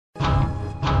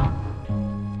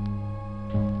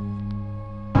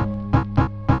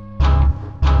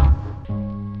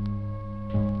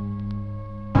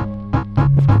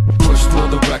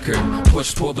record,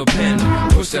 push, pull the pen,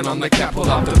 push down on the cap, pull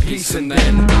out the piece, and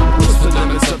then push the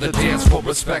limits of the dance for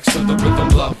respect to the rhythm,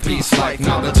 love, peace, life,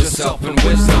 knowledge, yourself, and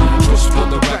wisdom. Push, pull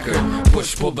the record,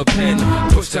 push, pull the pen,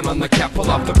 push down on the cap, pull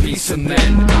out the piece, and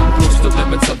then push the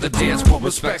limits of the dance for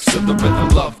respect to the rhythm,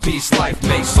 love, peace, life,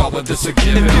 makes all of this a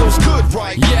given. It feels good,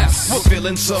 right? Yes, we're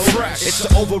feeling so fresh. It's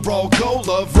the overall goal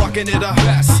of rocking it a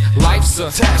best. Life's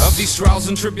a test of these trials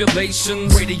and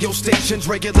tribulations. Radio stations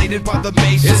regulated by the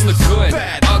masons. It's the good,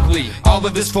 bad, ugly, all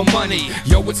of this for money.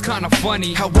 Yo, it's kinda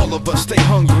funny how all of us stay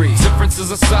hungry.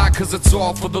 Differences aside, cause it's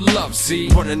all for the love, see.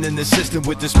 Running in the system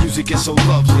with this music is so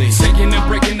lovely. Taking and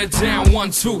breaking it down,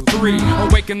 1, 2, 3.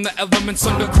 Awaken the elements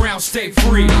underground, stay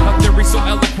free. A theory so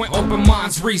eloquent, open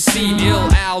minds receive.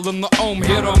 Ill Al and the Ohm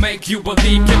here to make you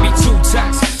believe. Give me 2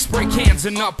 tacks, spray cans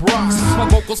and up rocks. My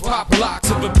vocals pop lock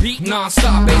to the beat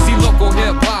non-stop. AZ local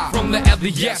hip-hop from the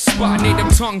LES spot.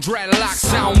 Native tongue dreadlock,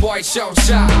 sound boy show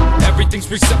shot. Everything's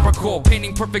reciprocal,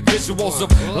 painting perfect visuals of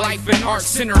life and art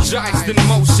synergized in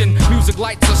motion. Music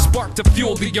lights a spark to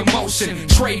fuel the emotion.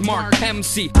 Trademark,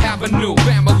 MC, avenue,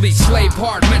 family, slave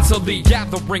hard mentally.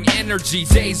 Gathering energy,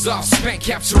 days off spent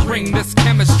capturing this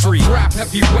chemistry. Rap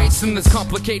heavyweights in this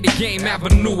complicated game.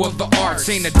 Avenue of the arts,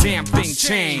 ain't a damn thing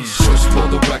changed. Push, pull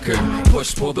the record,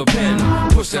 push, pull the pen,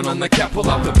 push down on the cap, pull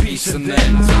out the piece, and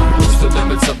then push the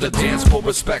limits of the dance for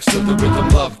respects to the rhythm,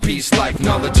 love, peace, life,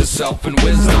 knowledge, yourself, and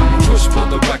wisdom. Push, pull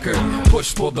the record,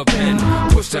 push, pull the pen,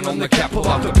 push down on the cap, pull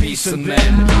out the piece, and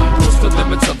then push the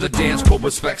limits of the dance for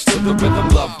respects to the rhythm,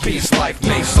 love, peace, life,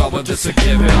 makes all of this a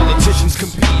given. Politicians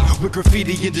compete with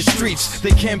graffiti in the streets.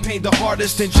 They campaign the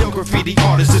hardest and jail graffiti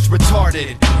artists. It's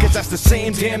retarded, cause that's the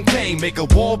same damn thing. Make a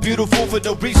wall beautiful for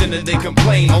no reason and they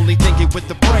complain. Only thinking with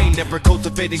the brain, never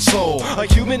cultivating soul. A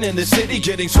human in the city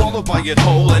getting swallowed by it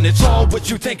whole. And it's all what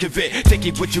you think of it,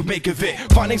 thinking what you make of it.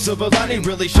 Finding silver lining,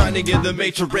 really shining in the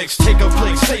matrix. Take a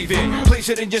flick, save it, place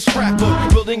it in your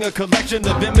scrapbook. Building a collection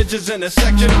of images in a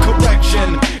section.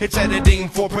 Correction, it's editing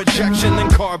for projection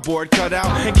and cardboard cutout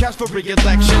and cast for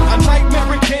re-election. A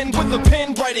nightmare-kin with a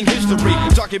pen writing history,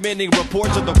 documenting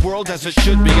reports of the world as it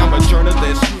should be. I'm a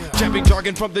journalist, champing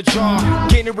jargon from the jaw,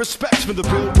 gaining respect from the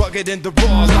real rugged and the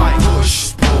raw. Like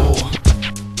push, pull,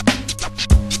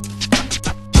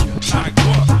 like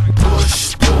what?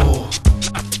 Push, pull.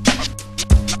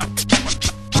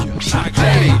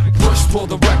 Hey, push, pull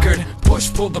the record,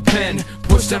 push, pull the pen,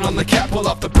 push down on the cap, pull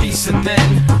off the piece, and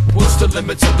then push the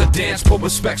limits of the dance, pull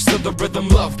respects to the rhythm,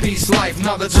 love, peace, life,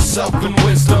 knowledge, yourself, and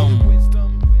wisdom.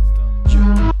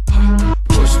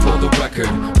 Push, pull the record,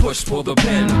 push, pull the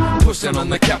pen, push down on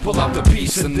the cap, pull out the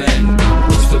piece, and then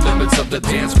push the limits of the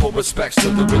dance, pull respects to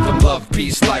the rhythm, love,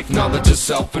 peace, life, knowledge,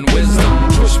 yourself, and wisdom.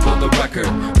 Push, pull the record,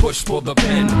 push, pull the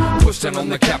pen, push down on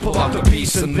the cap, pull out the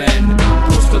piece, and then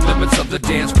push the limits of the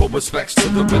dance, pull respects to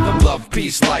the rhythm, love,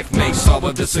 peace, life, makes all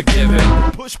of this a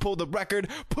given. Push, pull the record,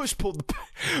 push, pull the